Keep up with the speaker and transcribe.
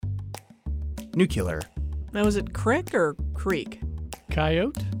Nuclear. Now, is it crick or creek?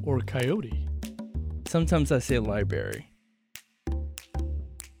 Coyote or coyote? Sometimes I say library.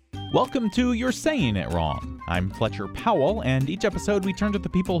 Welcome to You're Saying It Wrong. I'm Fletcher Powell, and each episode we turn to the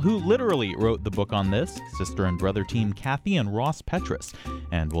people who literally wrote the book on this, sister and brother team Kathy and Ross Petrus,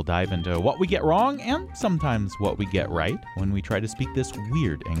 and we'll dive into what we get wrong and sometimes what we get right when we try to speak this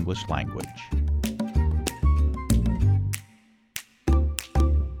weird English language.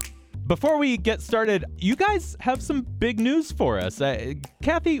 Before we get started, you guys have some big news for us.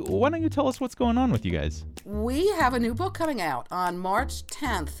 Kathy, why don't you tell us what's going on with you guys? We have a new book coming out on March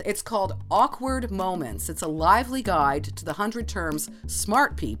 10th. It's called Awkward Moments. It's a lively guide to the 100 terms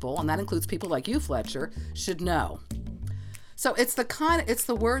smart people, and that includes people like you, Fletcher, should know. So it's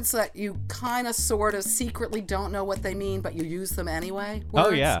the words that you kind of sort of secretly don't know what they mean, but you use them anyway. Words. Oh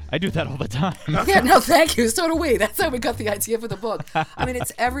yeah, I do that all the time. Yeah, no, thank you. So do we. That's how we got the idea for the book. I mean,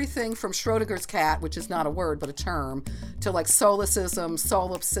 it's everything from Schrodinger's cat, which is not a word but a term, to like solecism,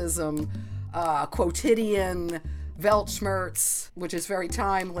 solipsism, quotidian, Weltschmerz, which is very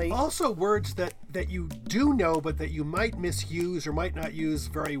timely. Also words that you do know but that you might misuse or might not use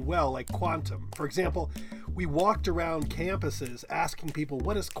very well, like quantum. For example, we walked around campuses asking people,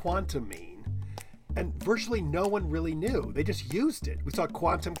 what does quantum mean? And virtually no one really knew. They just used it. We saw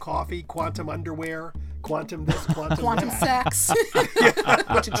quantum coffee, quantum underwear, quantum this, quantum that. Sex,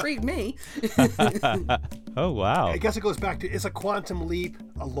 which intrigued me. Oh, wow. I guess it goes back to, is a quantum leap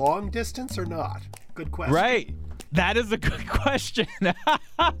a long distance or not? Good question. Right. That is a good question.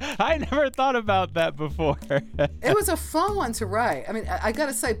 I never thought about that before. It was a fun one to write. I mean, I got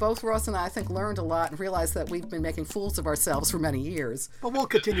to say, both Ross and I think, learned a lot and realized that we've been making fools of ourselves for many years. But we'll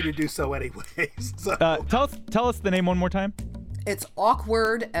continue to do so anyways. So. Tell us the name one more time. It's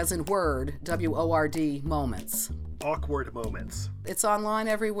Awkward, as in word, W-O-R-D, Moments. Awkward Moments. It's online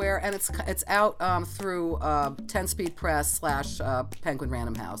everywhere, and it's out through 10-Speed Press / Penguin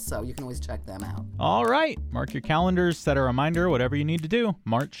Random House, so you can always check them out. All right. Mark your calendars, set a reminder, whatever you need to do.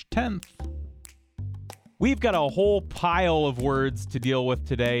 March 10th. We've got a whole pile of words to deal with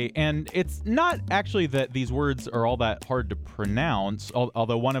today, and it's not actually that these words are all that hard to pronounce,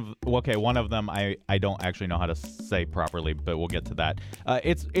 although one of them I don't actually know how to say properly, but we'll get to that.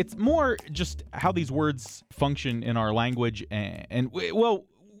 It's more just how these words function in our language, and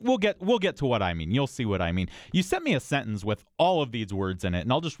we'll get to what I mean. You'll see what I mean. You sent me a sentence with all of these words in it,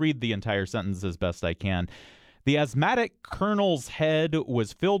 and I'll just read the entire sentence as best I can. The asthmatic colonel's head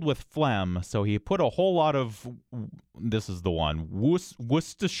was filled with phlegm, so he put a whole lot of, this is the one,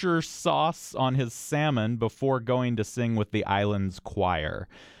 Worcestershire sauce on his salmon before going to sing with the island's choir.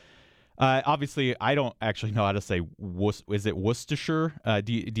 Obviously, I don't actually know how to say, is it Worcestershire?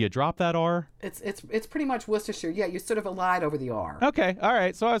 Do you drop that R? It's pretty much Worcestershire. Yeah, you sort of lied over the R. Okay, all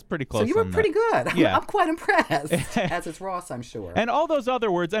right. So I was pretty close. So you were pretty good. Yeah. I'm quite impressed, as is Ross, I'm sure. And all those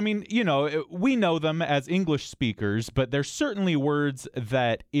other words, I mean, we know them as English speakers, but there's certainly words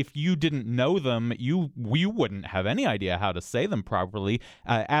that if you didn't know them, you wouldn't have any idea how to say them properly.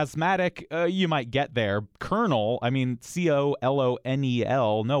 Asthmatic, you might get there. Colonel, I mean,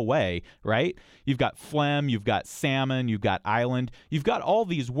 C-O-L-O-N-E-L, no way. Right? You've got phlegm, you've got salmon, you've got island. You've got all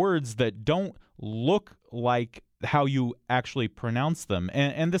these words that don't look like how you actually pronounce them.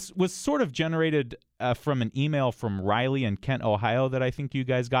 And this was sort of generated from an email from Riley in Kent, Ohio that I think you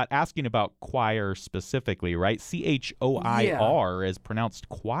guys got asking about choir specifically, right? C-H-O-I-R is pronounced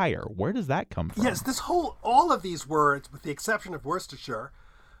choir. Where does that come from? Yes, all of these words, with the exception of Worcestershire,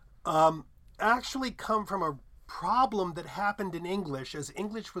 actually come from a problem that happened in English as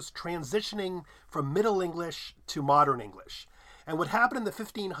English was transitioning from Middle English to Modern English. And what happened in the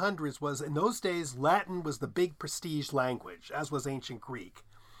 1500s was, in those days, Latin was the big prestige language, as was ancient Greek.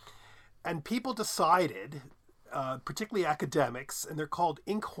 And people decided, particularly academics, and they're called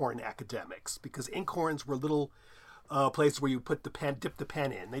inkhorn academics, because inkhorns were little places where you dip the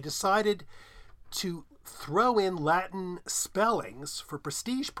pen in. They decided to throw in Latin spellings for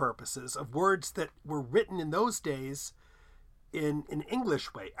prestige purposes of words that were written in those days in an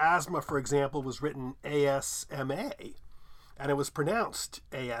English way. Asthma, for example, was written A-S-M-A, and it was pronounced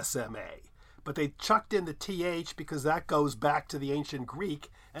A-S-M-A. But they chucked in the TH because that goes back to the ancient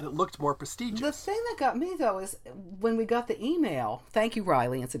Greek, and it looked more prestigious. The thing that got me, though, is when we got the email, thank you,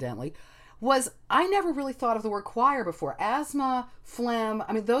 Riley, incidentally, was I never really thought of the word choir before. Asthma, phlegm,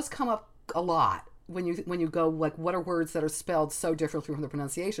 I mean, those come up a lot when you go, like, what are words that are spelled so differently from the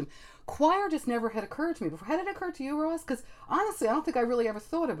pronunciation. Choir just never had occurred to me before. Had it occurred to you, Ross? Because honestly, I don't think I really ever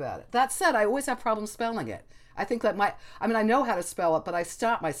thought about it. That said, I always have problems spelling it. I think that I know how to spell it, but I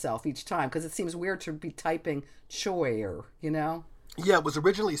stop myself each time because it seems weird to be typing choir, you know? Yeah, it was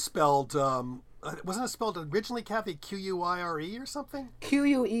originally spelled, wasn't it spelled originally, Kathy, Quire or something?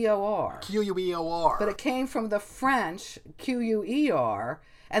 Queor. Queor. But it came from the French Quer.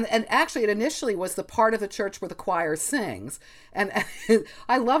 And actually, it initially was the part of the church where the choir sings. And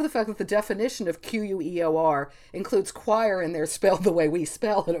I love the fact that the definition of Queor includes choir in there, spelled the way we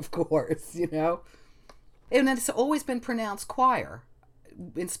spell it, of course, you know. And it's always been pronounced choir,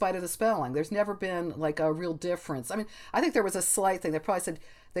 in spite of the spelling. There's never been like a real difference. I mean, I think there was a slight thing.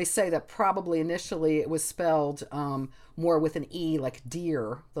 They say that probably initially it was spelled more with an E, like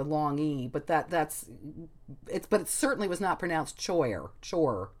deer, the long E, but it certainly was not pronounced chore,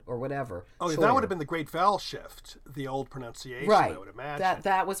 or whatever. Oh, choir. that would have been the Great Vowel Shift, the old pronunciation, right. I would imagine.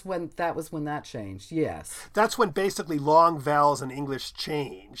 That was when that changed. Yes. That's when basically long vowels in English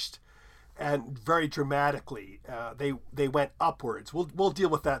changed, and very dramatically they went upwards. We'll deal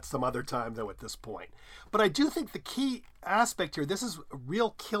with that some other time though at this point. But I do think the key aspect here, this is a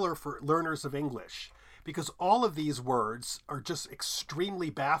real killer for learners of English, because all of these words are just extremely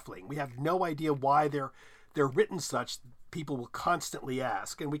baffling. We have no idea why they're written such. People will constantly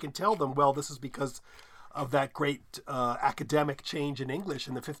ask, and we can tell them, well, this is because of that great academic change in English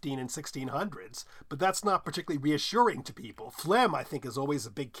in the 15 and 1600s, but that's not particularly reassuring to people. Phlegm, I think, is always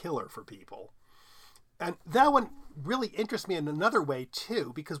a big killer for people. And that one really interests me in another way,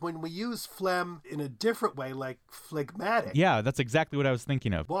 too, because when we use phlegm in a different way, like phlegmatic... Yeah, that's exactly what I was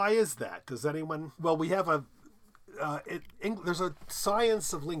thinking of. Why is that? Does anyone... Well, we have there's a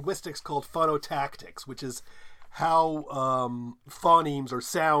science of linguistics called phonotactics, which is how phonemes or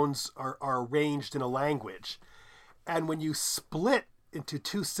sounds are arranged in a language. And when you split into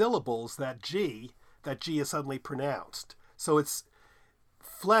two syllables, that G is suddenly pronounced. So it's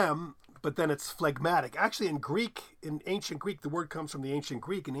phlegm, but then it's phlegmatic. Actually, in ancient Greek, the word comes from the ancient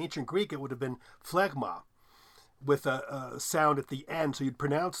Greek. In ancient Greek, it would have been phlegma with a sound at the end. So you'd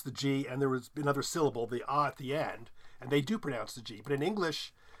pronounce the G, and there was another syllable, the A at the end, and they do pronounce the G. But in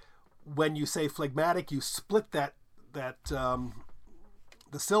English, when you say phlegmatic, you split the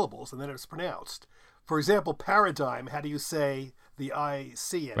syllables, and then it's pronounced. For example, paradigm, how do you say the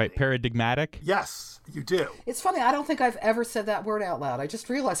IC ending? Right, paradigmatic? Yes, you do. It's funny, I don't think I've ever said that word out loud. I just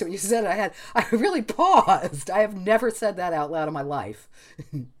realized when you said it, I really paused. I have never said that out loud in my life.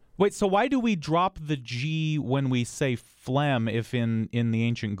 Wait, so why do we drop the G when we say phlegm if in the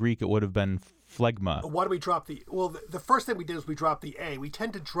ancient Greek it would have been phlegma? Why do we drop the first thing we did is we drop the A. We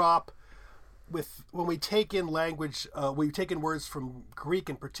tend to drop when we take in language, we take in words from Greek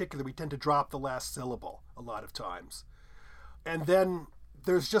in particular, we tend to drop the last syllable a lot of times. And then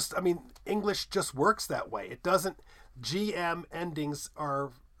there's just, English just works that way. It doesn't, GM endings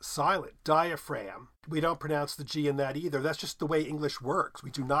are silent. Diaphragm, we don't pronounce the G in that either. That's just the way English works.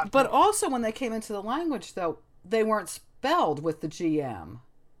 We do not. But also when they came into the language, though, they weren't spelled with the GM,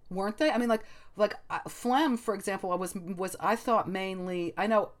 weren't they? Phlegm, for example, was I thought mainly, I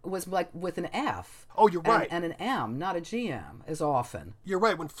know it was like with an F. Oh, you're right. And an M, not a GM, as often. You're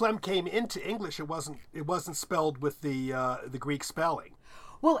right. When phlegm came into English, it wasn't spelled with the Greek spelling.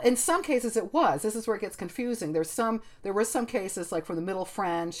 Well, in some cases it was. This is where it gets confusing. There were some cases like from the Middle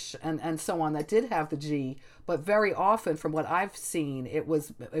French and so on that did have the G, but very often, from what I've seen, it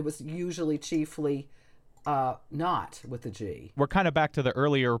was usually chiefly not with the G. We're kind of back to the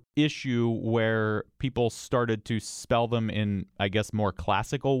earlier issue where people started to spell them in, I guess, more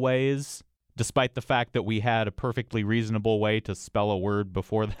classical ways, despite the fact that we had a perfectly reasonable way to spell a word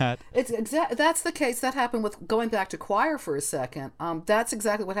before that. That's the case. That happened with, going back to choir for a second, that's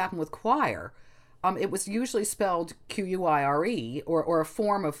exactly what happened with choir. It was usually spelled Quire, or a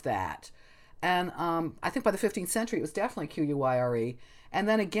form of that. And I think by the 15th century, it was definitely Quire. And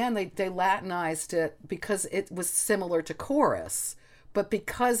then again, they Latinized it because it was similar to chorus. But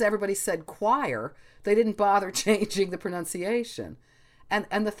because everybody said choir, they didn't bother changing the pronunciation.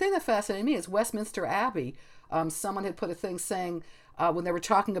 And the thing that fascinated me is Westminster Abbey. Someone had put a thing saying when they were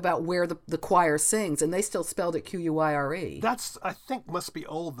talking about where the choir sings, and they still spelled it Quire. That's, I think, must be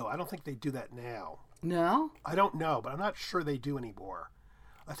old, though. I don't think they do that now. No? I don't know, but I'm not sure they do anymore.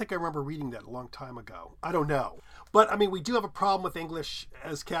 I think I remember reading that a long time ago. I don't know. But, we do have a problem with English,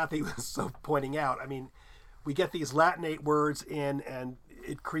 as Kathy was so pointing out. We get these Latinate words in, and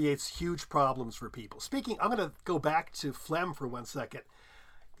it creates huge problems for people. Speaking, I'm going to go back to phlegm for 1 second.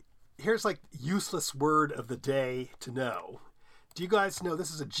 Here's useless word of the day to know. Do you guys know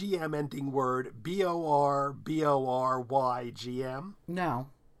this is a GM ending word? Borbory, GM? No.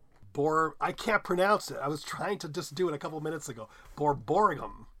 I can't pronounce it. I was trying to just do it a couple minutes ago.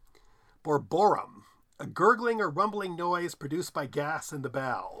 Borborum. A gurgling or rumbling noise produced by gas in the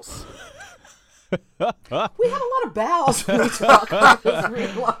bowels. We have a lot of vowels when we talk. I just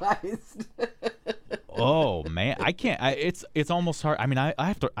realized. Oh man, I can't. It's almost hard. I mean, I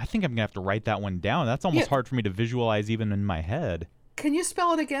have to. I think I'm gonna have to write that one down. That's almost hard for me to visualize even in my head. Can you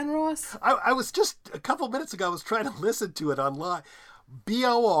spell it again, Ross? I was just a couple minutes ago. I was trying to listen to it online.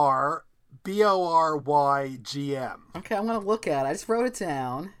 BORBORYGM. Okay, I'm going to look at it. I just wrote it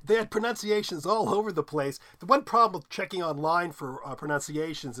down. They had pronunciations all over the place. The one problem with checking online for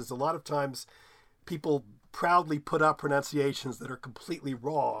pronunciations is a lot of times people proudly put up pronunciations that are completely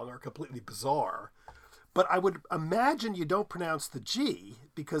wrong or completely bizarre. But I would imagine you don't pronounce the G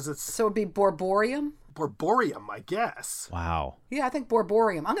because it's... So it would be Borborium? Borborium, I guess. Wow. Yeah, I think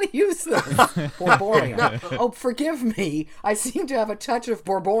Borborium. I'm going to use this. Borborium. Oh, forgive me. I seem to have a touch of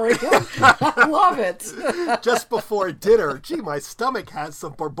Borborium. I love it. Just before dinner, gee, my stomach has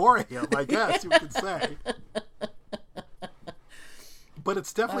some Borborium, I guess you could say. But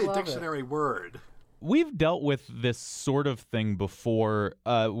it's definitely a dictionary word. We've dealt with this sort of thing before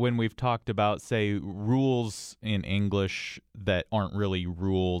when we've talked about, say, rules in English that aren't really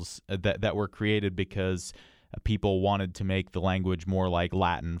rules that were created because people wanted to make the language more like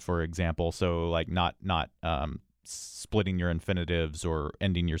Latin, for example. So, like, not splitting your infinitives or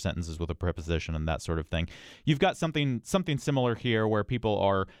ending your sentences with a preposition and that sort of thing. You've got something similar here where people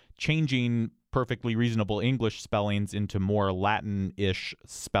are changing perfectly reasonable English spellings into more Latin-ish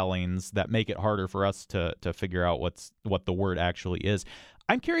spellings that make it harder for us to figure out what the word actually is.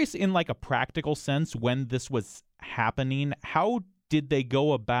 I'm curious, in like a practical sense, when this was happening, how did they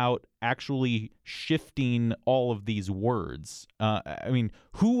go about actually shifting all of these words? I mean,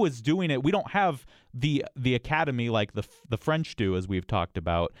 who was doing it? We don't have the academy like the French do, as we've talked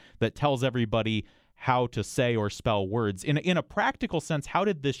about, that tells everybody how to say or spell words. In a practical sense, how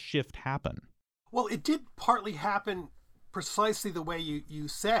did this shift happen? Well, it did partly happen precisely the way you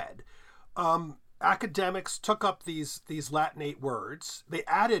said. Academics took up these Latinate words. They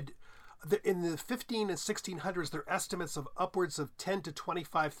added, in the 15 and 1600s, their estimates of upwards of 10 to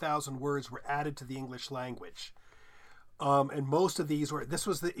 25,000 words were added to the English language. And most of these this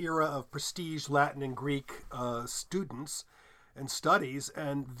was the era of prestige Latin and Greek students and studies,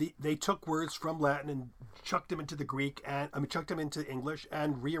 and they took words from Latin and chucked them into chucked them into English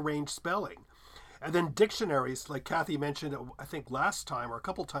and rearranged spelling. And then dictionaries, like Kathy mentioned, I think last time or a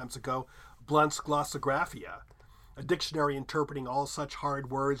couple times ago, Blunt's Glossographia, a dictionary interpreting all such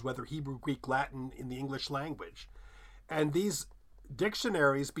hard words, whether Hebrew, Greek, Latin, in the English language. And these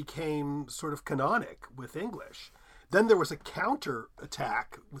dictionaries became sort of canonic with English. Then there was a counter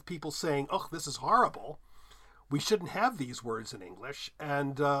attack with people saying, oh, this is horrible. We shouldn't have these words in English.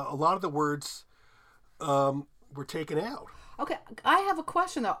 And a lot of the words were taken out. Okay, I have a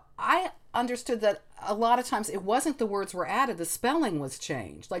question, though. I understood that a lot of times it wasn't the words were added, the spelling was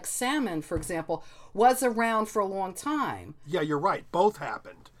changed. Like salmon, for example, was around for a long time. Yeah, you're right. Both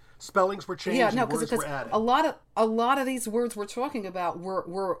happened. Spellings were changed and words were added. A lot of these words we're talking about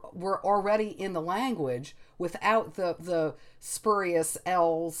were already in the language without the spurious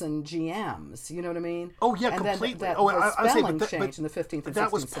L's and GMs. You know what I mean? Oh, yeah, and completely. Then spelling changed in the 15th and 16th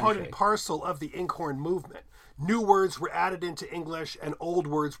that was part century. and parcel of the Inkhorn movement. New words were added into English and old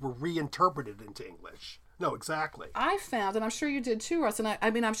words were reinterpreted into English. No, exactly. I found, and I'm sure you did too, Russ, and I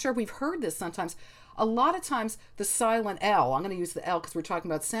mean, I'm sure we've heard this sometimes. A lot of times the silent L, I'm going to use the L because we're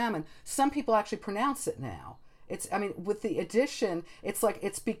talking about salmon, some people actually pronounce it now. With the addition, it's like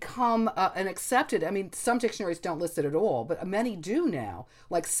it's become an accepted, some dictionaries don't list it at all, but many do now,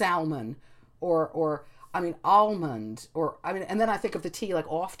 like salmon or almond, and then I think of the T like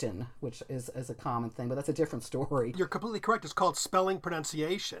often, which is a common thing, but that's a different story. You're completely correct. It's called spelling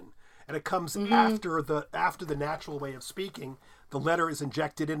pronunciation, and it comes after the natural way of speaking. The letter is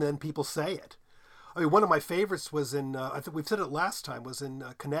injected in, and then people say it. One of my favorites was in, I think we've said it last time, was in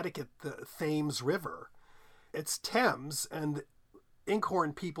Connecticut, the Thames River. It's Thames, and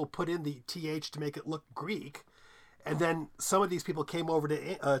Inkhorn people put in the TH to make it look Greek, and then some of these people came over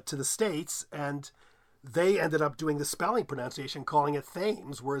to the States, and they ended up doing the spelling pronunciation, calling it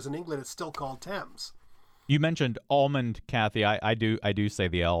Thames, whereas in England it's still called Thames. You mentioned almond, Kathy. I do say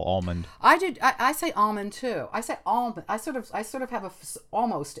the L, almond. I say almond too. I say almond. I sort of have a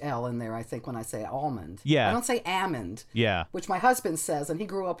almost L in there, I think, when I say almond. Yeah. I don't say almond. Yeah. Which my husband says, and he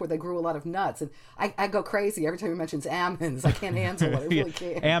grew up where they grew a lot of nuts, and I go crazy every time he mentions almonds. I can't handle it. I really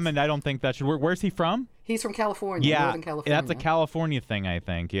can't. Almond, I don't think that should. Where's he from? He's from California. Northern California. That's a California thing, I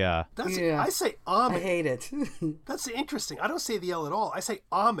think. Yeah. I say almond. I hate it. That's interesting. I don't say the L at all. I say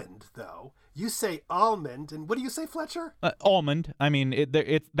almond, though. You say almond, and what do you say, Fletcher? Almond.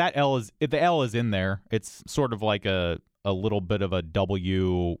 The L is in there. It's sort of like a little bit of a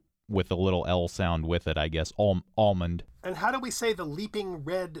W with a little L sound with it, I guess. Almond. And how do we say the leaping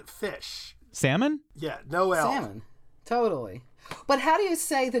red fish? Salmon? Yeah, no L. Salmon. Totally. But how do you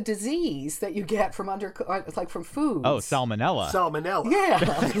say the disease that you get from like from foods? Oh, salmonella. Salmonella. Yeah.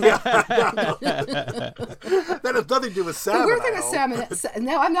 That has nothing to do with salmon. The weird thing with salmon.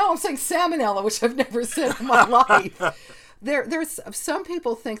 Now I'm saying salmonella, which I've never said in my life. There's some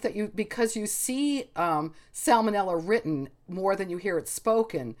people think that because you see salmonella written more than you hear it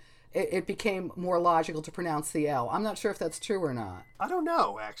spoken, it became more logical to pronounce the L. I'm not sure if that's true or not. I don't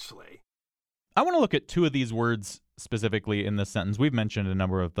know, actually. I want to look at two of these words specifically in this sentence. We've mentioned a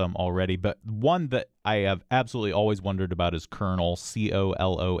number of them already, but one that I have absolutely always wondered about is colonel,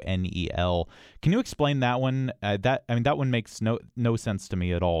 Colonel. Can you explain that one? That one makes no sense to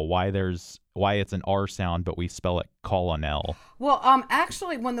me at all. Why it's an R sound, but we spell it colonel. Well,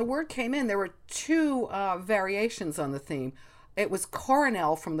 actually, when the word came in, there were two variations on the theme. It was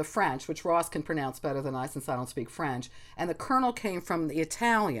coronel from the French, which Ross can pronounce better than I since I don't speak French, and the colonel came from the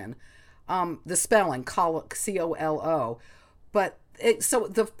Italian. The spelling, Colo, but so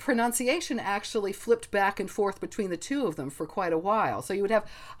the pronunciation actually flipped back and forth between the two of them for quite a while. So you would have,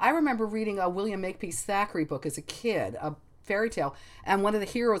 I remember reading a William Makepeace Thackeray book as a kid, a fairy tale, and one of the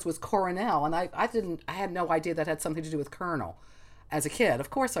heroes was Coronel, and I had no idea that had something to do with Colonel as a kid. Of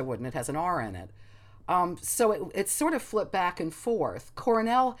course I wouldn't, it has an R in it. So it sort of flipped back and forth.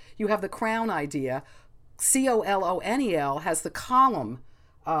 Coronel, you have the crown idea. Colonel has the column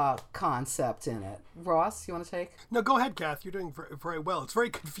concept in it. Ross, you want to take? No, go ahead, Kath. You're doing very, very well. It's very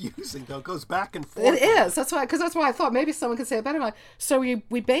confusing, though. It goes back and forth. It is. That's why I thought maybe someone could say it better. So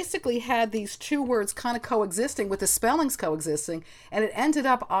we basically had these two words kind of coexisting with the spellings coexisting, and it ended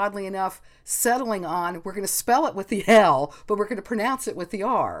up, oddly enough, settling on we're going to spell it with the L, but we're going to pronounce it with the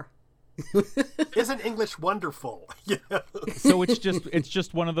R. Isn't English wonderful? Yeah. So it's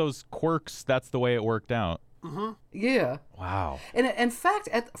just one of those quirks. That's the way it worked out. Mm-hmm. Yeah. Wow. And in fact,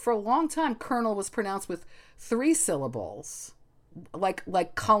 for a long time, Colonel was pronounced with 3 syllables, like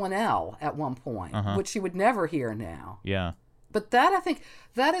colonel at one point, which you would never hear now. Yeah. But that, I think,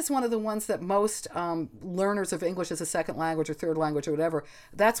 that is one of the ones that most learners of English as a second language or third language or whatever,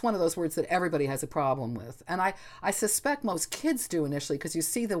 that's one of those words that everybody has a problem with. And I suspect most kids do initially, because you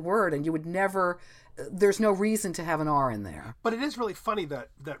see the word and you would never, there's no reason to have an R in there. But it is really funny that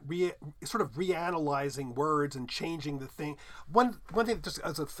sort of reanalyzing words and changing the thing. One thing that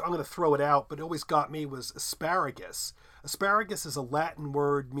I'm going to throw it out, but it always got me, was asparagus. Asparagus is a Latin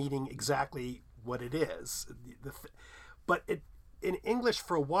word meaning exactly what it is. But in English,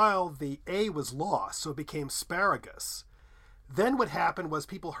 for a while, the A was lost, so it became asparagus. Then what happened was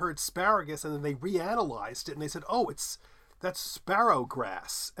people heard asparagus, and then they reanalyzed it, and they said, oh, that's sparrow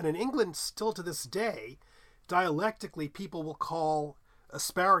grass. And in England, still to this day, dialectically, people will call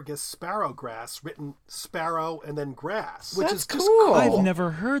asparagus sparrow grass, written sparrow and then grass, which is just cool. I've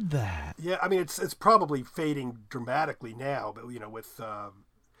never heard that. Yeah, I mean, it's probably fading dramatically now, but with...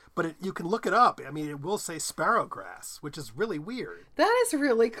 But you can look it up. I mean, it will say sparrowgrass, which is really weird. That is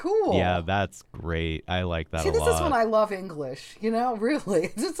really cool. Yeah, that's great. I like that a lot. See, this is when I love English, really.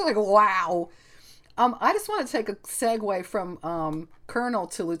 It's just like, wow. I just want to take a segue from colonel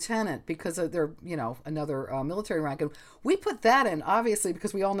to lieutenant, because they're, another military rank. And we put that in, obviously,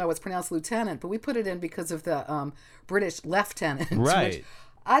 because we all know it's pronounced lieutenant, but we put it in because of the British lieutenant. Right. Which,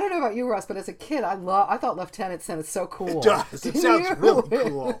 I don't know about you, Russ, but as a kid, I thought lieutenant sounded so cool. It does. It sounds really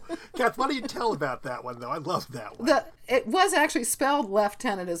cool. Kath, why don't you tell about that one, though? I love that one. It was actually spelled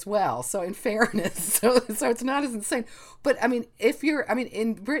lieutenant as well, so in fairness, so it's not as insane. But I mean,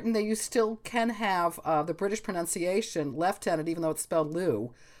 in Britain, you still can have the British pronunciation lieutenant, even though it's spelled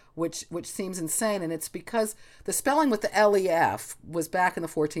Lou, which seems insane, and it's because the spelling with the LEF was back in the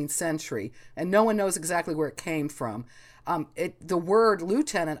 14th century, and no one knows exactly where it came from. The word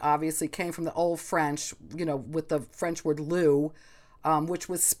lieutenant obviously came from the Old French, with the French word lou, which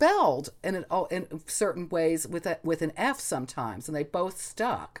was spelled in certain ways with an F sometimes, and they both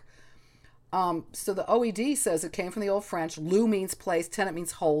stuck. So the OED says it came from the Old French. Lou means place, tenant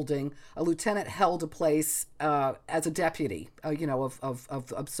means holding. A lieutenant held a place as a deputy,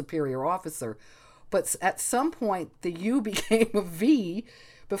 of superior officer. But at some point, the U became a V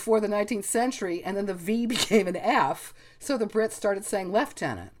before the 19th century, and then the V became an F, so the Brits started saying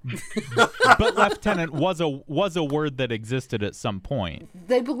lieutenant. But lieutenant was a word that existed at some point.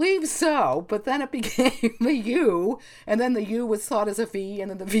 They believe so, but then it became a U, and then the U was thought as a V,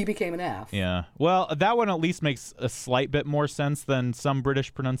 and then the V became an F. Yeah. Well, that one at least makes a slight bit more sense than some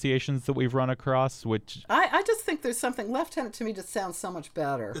British pronunciations that we've run across, which... I just think there's something... Lieutenant to me just sounds so much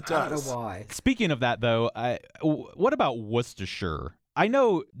better. It does. I don't know why. Speaking of that, though, what about Worcestershire? I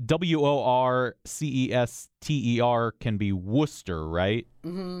know WORCESTER can be Worcester, right?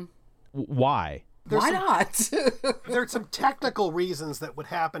 Mm-hmm. Why? Why not? There are some technical reasons that would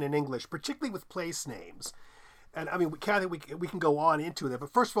happen in English, particularly with place names. And I mean, Kathy, we can go on into that.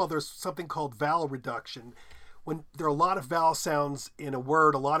 But first of all, there's something called vowel reduction. When there are a lot of vowel sounds in a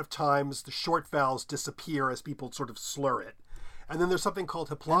word, a lot of times the short vowels disappear as people sort of slur it. And then there's something called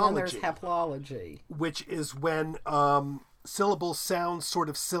haplology. And then there's haplology, which is when syllables sound sort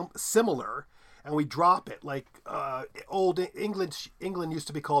of similar, and we drop it. Like old England used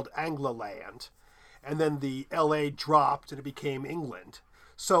to be called Angloland, and then the LA dropped and it became England.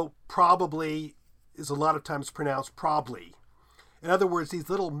 So probably is a lot of times pronounced probably. In other words, these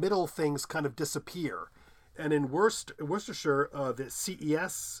little middle things kind of disappear. And in Worcestershire, the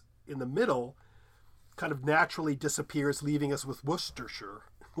CES in the middle kind of naturally disappears, leaving us with Worcestershire,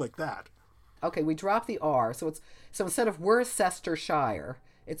 like that. Okay, we drop the R, so instead of Worcestershire,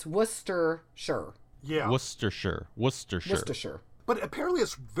 it's Worcestershire. Yeah. Worcestershire. But apparently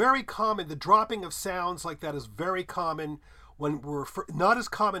it's very common. The dropping of sounds like that is very common when we're not as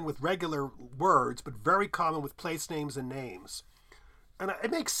common with regular words, but very common with place names and names. And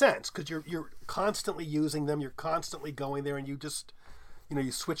it makes sense because you're constantly using them. You're constantly going there, and you just,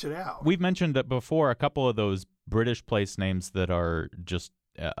 you switch it out. We've mentioned it before, a couple of those British place names that are just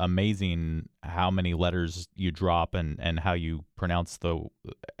amazing, how many letters you drop and how you pronounce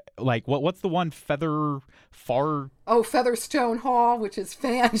what's the one? Featherstone Hall, which is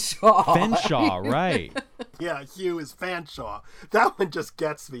Fanshawe. Fanshawe, right. Yeah, Hugh is Fanshawe. That one just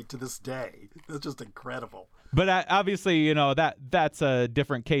gets me to this day. It's just incredible. But obviously, that's a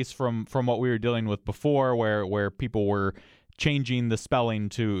different case from what we were dealing with before, where people were changing the spelling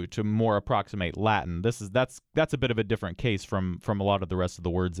to more approximate Latin. That's a bit of a different case from a lot of the rest of the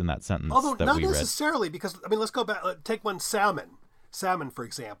words in that sentence. Although that not we read. necessarily, because let's go back. Take one, salmon. Salmon, for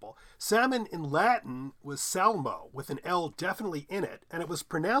example. Salmon in Latin was salmo, with an L definitely in it, and it was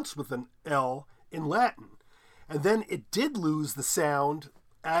pronounced with an L in Latin. And then it did lose the sound,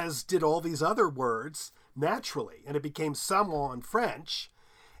 as did all these other words, naturally, and it became saumon in French,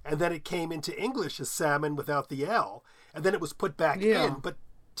 and then it came into English as salmon without the L, and then it was put back in. But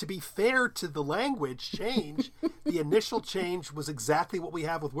to be fair to the language change, the initial change was exactly what we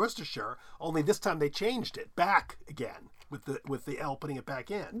have with Worcestershire, only this time they changed it back again with the L, putting it back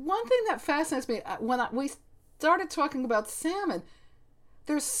in. One thing that fascinates me, when we started talking about salmon,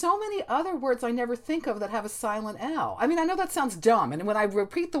 there's so many other words I never think of that have a silent L. I mean, I know that sounds dumb, and when I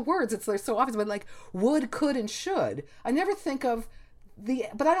repeat the words, they're so obvious, but like would, could, and should. I never think of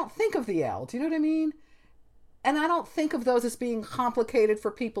but I don't think of the L. Do you know what I mean? And I don't think of those as being complicated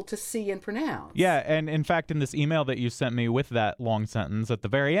for people to see and pronounce. Yeah, and in fact, in this email that you sent me with that long sentence, at the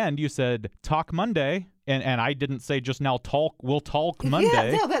very end, you said, talk Monday, and I didn't say just now, we'll talk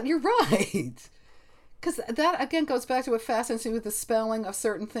Monday. Yeah, no, you're right. Because that, again, goes back to what fascinates me with the spelling of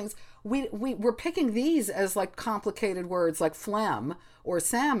certain things. We're picking these as, like, complicated words like phlegm or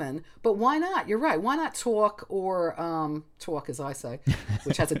salmon, but why not? You're right. Why not talk or, talk, as I say,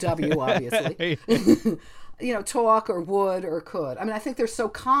 which has a W, obviously. Talk or would or could. I mean, I think they're so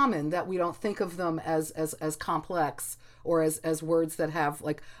common that we don't think of them as complex or as words that have,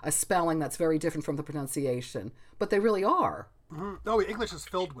 like, a spelling that's very different from the pronunciation. But they really are. Mm-hmm. No, English is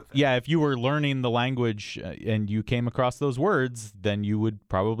filled with it. Yeah, if you were learning the language and you came across those words, then you would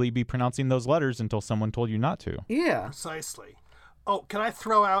probably be pronouncing those letters until someone told you not to. Yeah. Precisely. Oh, can I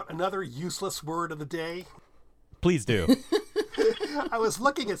throw out another useless word of the day? Please do. I was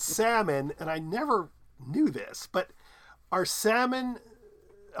looking at salmon, and I never knew this, but are salmon,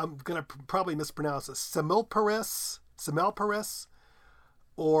 I'm going to probably mispronounce this, Semilparus,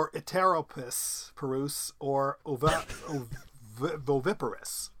 or Eteropus, Perus, or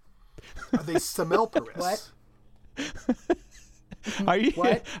Oviparus? Are they Semilparus?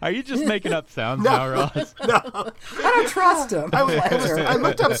 What? Are you just making up sounds now, Ross? No. I don't trust him. I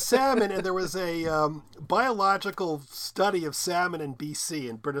looked up salmon, and there was a biological study of salmon in BC,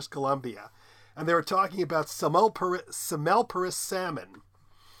 in British Columbia. And they were talking about Semilparus salmon,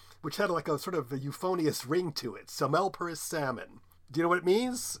 which had like a sort of a euphonious ring to it. Semilparus salmon. Do you know what it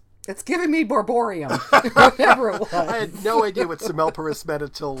means? It's giving me Borborium, whatever it was. I had no idea what Semilparus meant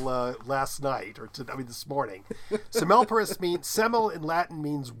until last night, this morning. Semilparus means, semel in Latin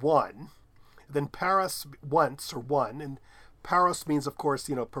means one, then paras, once or one, and paros means, of course,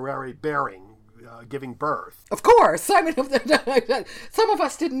 parere, bearing, giving birth. Of course. I mean, some of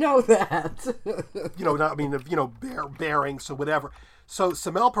us didn't know that. Bearing, so whatever. So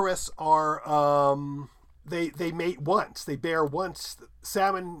Semilparus are they mate once. They bear once.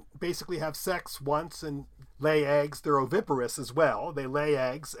 Salmon basically have sex once and lay eggs. They're oviparous as well. They lay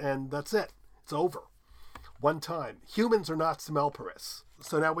eggs, and that's it. It's over. One time. Humans are not smellparous.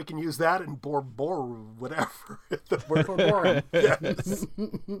 So now we can use that in whatever. Borborum. Yes.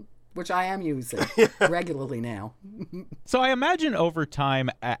 Which I am using regularly now. So I imagine over time,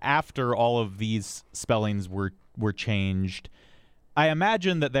 after all of these spellings were changed, I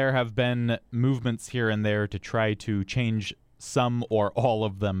imagine that there have been movements here and there to try to change some or all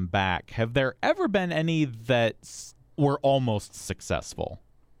of them back. Have there ever been any that were almost successful?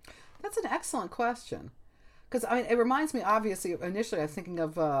 That's an excellent question. Because I mean, it reminds me, obviously, initially I was thinking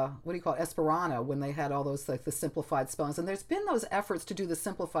of, Esperanto, when they had all those, like, the simplified spellings. And there's been those efforts to do the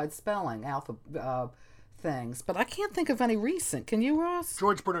simplified spelling things. But I can't think of any recent. Can you, Ross?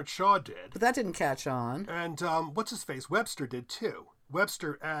 George Bernard Shaw did. But that didn't catch on. And what's his face? Webster did too.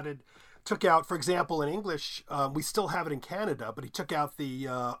 Webster took out, for example, in English, we still have it in Canada, but he took out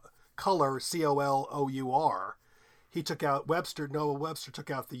the color, C-O-L-O-U-R. Noah Webster took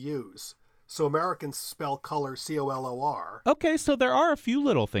out the U's. So Americans spell color C-O-L-O-R. Okay, so there are a few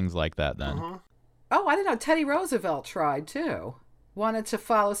little things like that then. Mm-hmm. Oh, I didn't know. Teddy Roosevelt tried too. Wanted to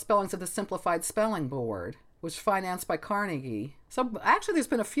follow spellings of the Simplified Spelling Board, which was financed by Carnegie. So actually, there's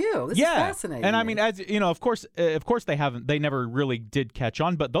been a few. This is fascinating. And I mean, as you know, of course, they never really did catch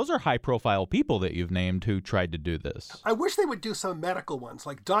on. But those are high-profile people that you've named who tried to do this. I wish they would do some medical ones,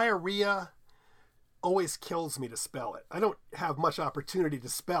 like diarrhea. Always kills me to spell it. I don't have much opportunity to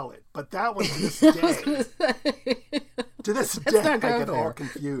spell it, but that one to this day, I get all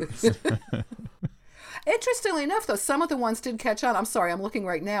confused. Interestingly enough, though, some of the ones did catch on. I'm sorry, I'm looking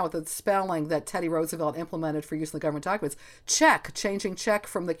right now at the spelling that Teddy Roosevelt implemented for use in the government documents. Czech, changing Czech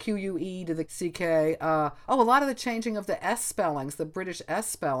from the Q-U-E to the C-K. A lot of the changing of the S spellings, the British S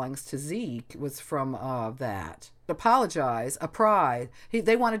spellings to Z was from that. Apologize, a pride.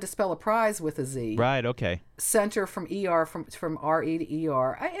 They wanted to spell a prize with a Z. Right, okay. Center from ER, from RE to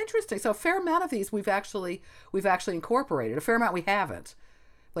ER. Interesting. So a fair amount of these we've actually incorporated. A fair amount we haven't.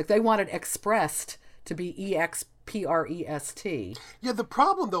 Like they wanted expressed to be EXPREST. Yeah, the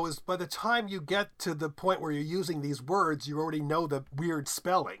problem, though, is by the time you get to the point where you're using these words, you already know the weird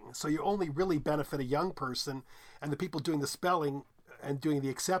spelling. So you only really benefit a young person, and the people doing the spelling and doing the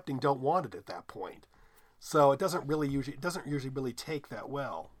accepting don't want it at that point. So it doesn't usually really take that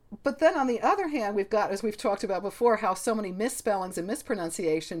well. But then on the other hand, we've got, as we've talked about before, how so many misspellings and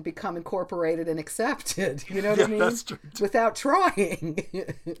mispronunciation become incorporated and accepted. You know what I mean? That's true. Without trying.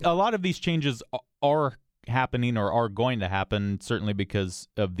 A lot of these changes are happening or are going to happen, certainly because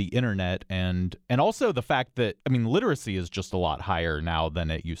of the internet and also the fact that, I mean, literacy is just a lot higher now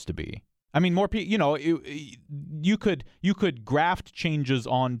than it used to be. I mean, more people, you know, you could graft changes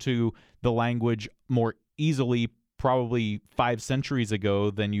onto the language more easily probably 5 centuries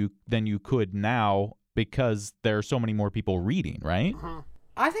ago than you could now because there are so many more people reading, right? Mm-hmm.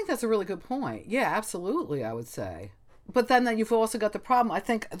 I think that's a really good point. Yeah, absolutely, I would say. But then you've also got the problem. I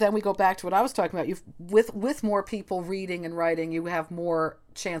think then we go back to what I was talking about. With more people reading and writing, you have more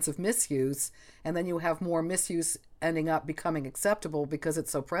chance of misuse, and then you have more misuse ending up becoming acceptable because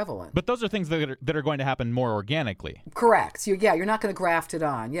it's so prevalent. But those are things that are going to happen more organically. Correct. You're not going to graft it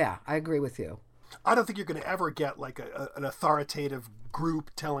on. Yeah, I agree with you. I don't think you're going to ever get like an authoritative group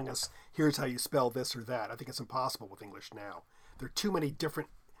telling us, here's how you spell this or that. I think it's impossible with English now. There are too many different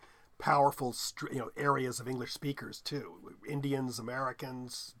powerful areas of English speakers too. Indians,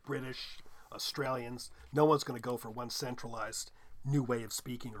 Americans, British, Australians. No one's going to go for one centralized new way of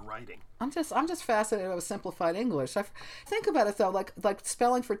speaking or writing. I'm just fascinated with simplified English. I think about it though, like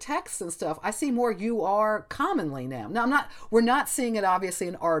spelling for texts and stuff. I see more "you are" commonly now. Now we're not seeing it obviously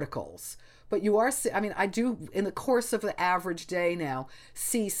in articles, but you are. I do in the course of the average day now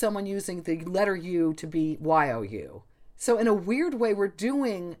see someone using the letter U to be YOU. So in a weird way, we're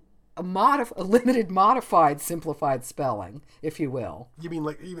doing a limited modified simplified spelling, if you will. You mean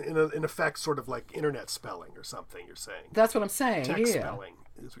like even in effect sort of like internet spelling or something, you're saying? That's what I'm saying. Text spelling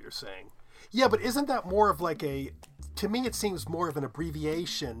is what you're saying. Yeah, but isn't that more of like to me it seems more of an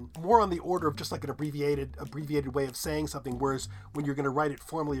abbreviation, more on the order of just like an abbreviated way of saying something, whereas when you're going to write it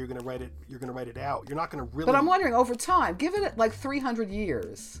formally, you're going to write it out. You're not going to really. But I'm wondering over time, give it like 300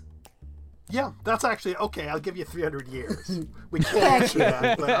 years. Yeah, that's actually okay. I'll give you 300 years. We can't answer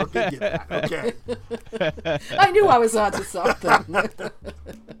that, but I'll give you that. Okay. I knew I was onto something.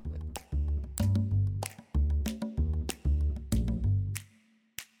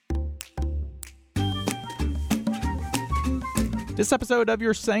 This episode of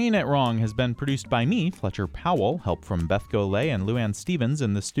You're Saying It Wrong has been produced by me, Fletcher Powell, help from Beth Golay and Luann Stevens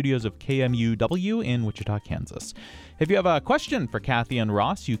in the studios of KMUW in Wichita, Kansas. If you have a question for Kathy and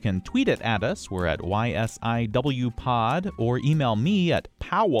Ross, you can tweet it at us. We're at YSIWpod, or email me at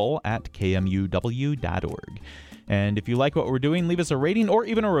powell@kmuw.org. And if you like what we're doing, leave us a rating or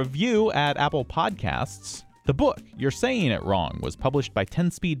even a review at Apple Podcasts. The book, You're Saying It Wrong, was published by 10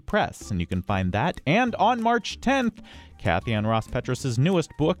 Speed Press, and you can find that. And on March 10th, Kathy and Ross Petrus's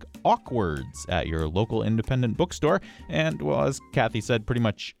newest book, Awkwords, at your local independent bookstore, and, well, as Kathy said, pretty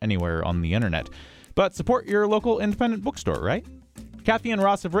much anywhere on the internet. But support your local independent bookstore, right? Kathy and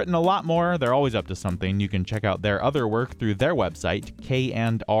Ross have written a lot more. They're always up to something. You can check out their other work through their website,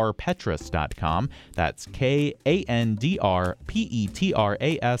 kandrpetrus.com. That's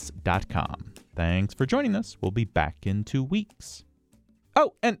KANDRPETRAS.com. Thanks for joining us. We'll be back in 2 weeks.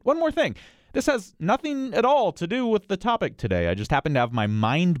 Oh, and one more thing. This has nothing at all to do with the topic today. I just happened to have my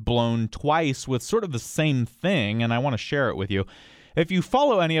mind blown twice with sort of the same thing, and I want to share it with you. If you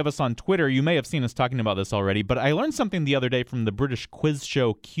follow any of us on Twitter, you may have seen us talking about this already, but I learned something the other day from the British quiz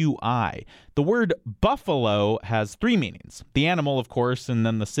show QI. The word buffalo has 3 meanings. The animal, of course, and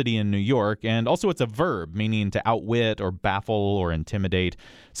then the city in New York, and also it's a verb, meaning to outwit or baffle or intimidate.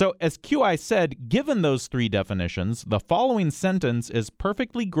 So, as QI said, given those 3 definitions, the following sentence is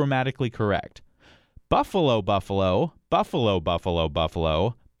perfectly grammatically correct. Buffalo, buffalo, buffalo, buffalo,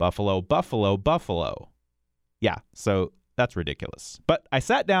 buffalo, buffalo, buffalo, buffalo. Yeah, so that's ridiculous. But I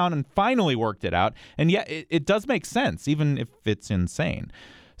sat down and finally worked it out, and yeah, it does make sense, even if it's insane.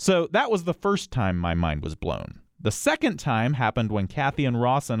 So that was the first time my mind was blown. The second time happened when Kathy and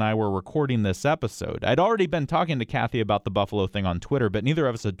Ross and I were recording this episode. I'd already been talking to Kathy about the buffalo thing on Twitter, but neither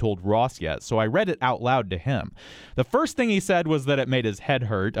of us had told Ross yet, so I read it out loud to him. The first thing he said was that it made his head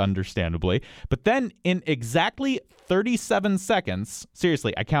hurt, understandably, but then in exactly 37 seconds,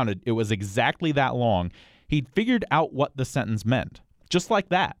 seriously, I counted, it was exactly that long, he'd figured out what the sentence meant. Just like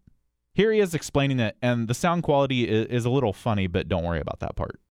that. Here he is explaining it, and the sound quality is a little funny, but don't worry about that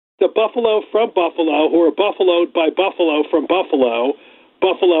part. The buffalo from Buffalo, who are buffaloed by buffalo from Buffalo,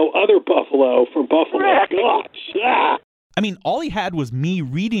 buffalo other buffalo from Buffalo. Gosh. Ah. I mean, all he had was me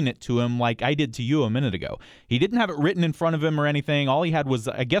reading it to him like I did to you a minute ago. He didn't have it written in front of him or anything. All he had was,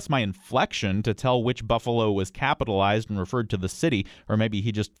 I guess, my inflection to tell which buffalo was capitalized and referred to the city, or maybe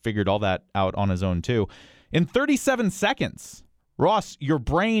he just figured all that out on his own, too. In 37 seconds. Ross, your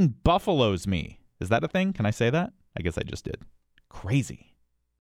brain buffaloes me. Is that a thing? Can I say that? I guess I just did. Crazy.